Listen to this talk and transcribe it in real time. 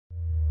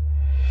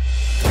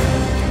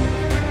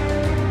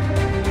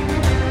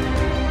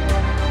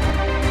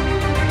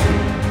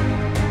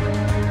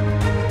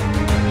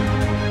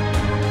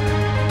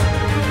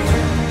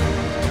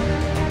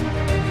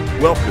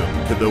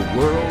The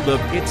world of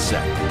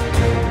Itsec.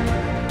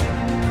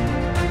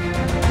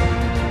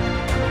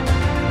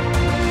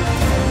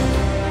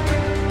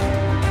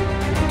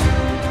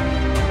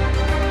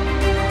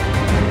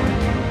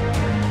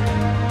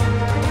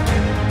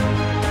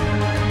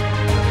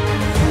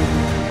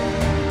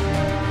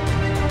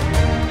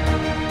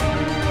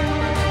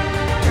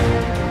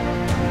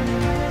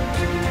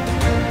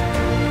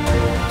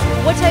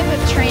 What type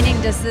of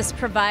training does this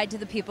provide to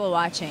the people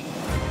watching?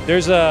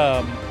 There's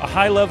a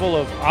high level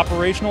of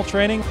operational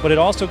training, but it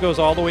also goes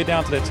all the way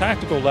down to the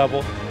tactical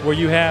level where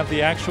you have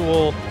the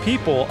actual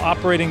people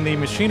operating the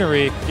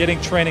machinery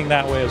getting training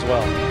that way as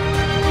well.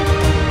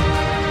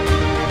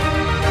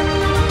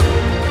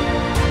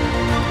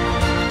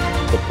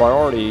 The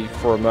priority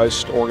for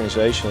most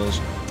organizations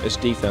is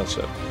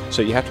defensive.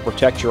 So you have to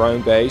protect your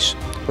own base,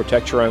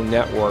 protect your own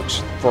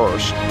networks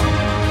first.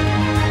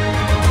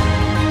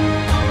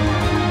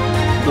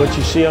 What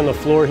you see on the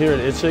floor here at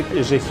Itsec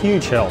is a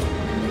huge help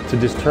to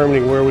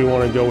determining where we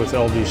want to go with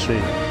LDC.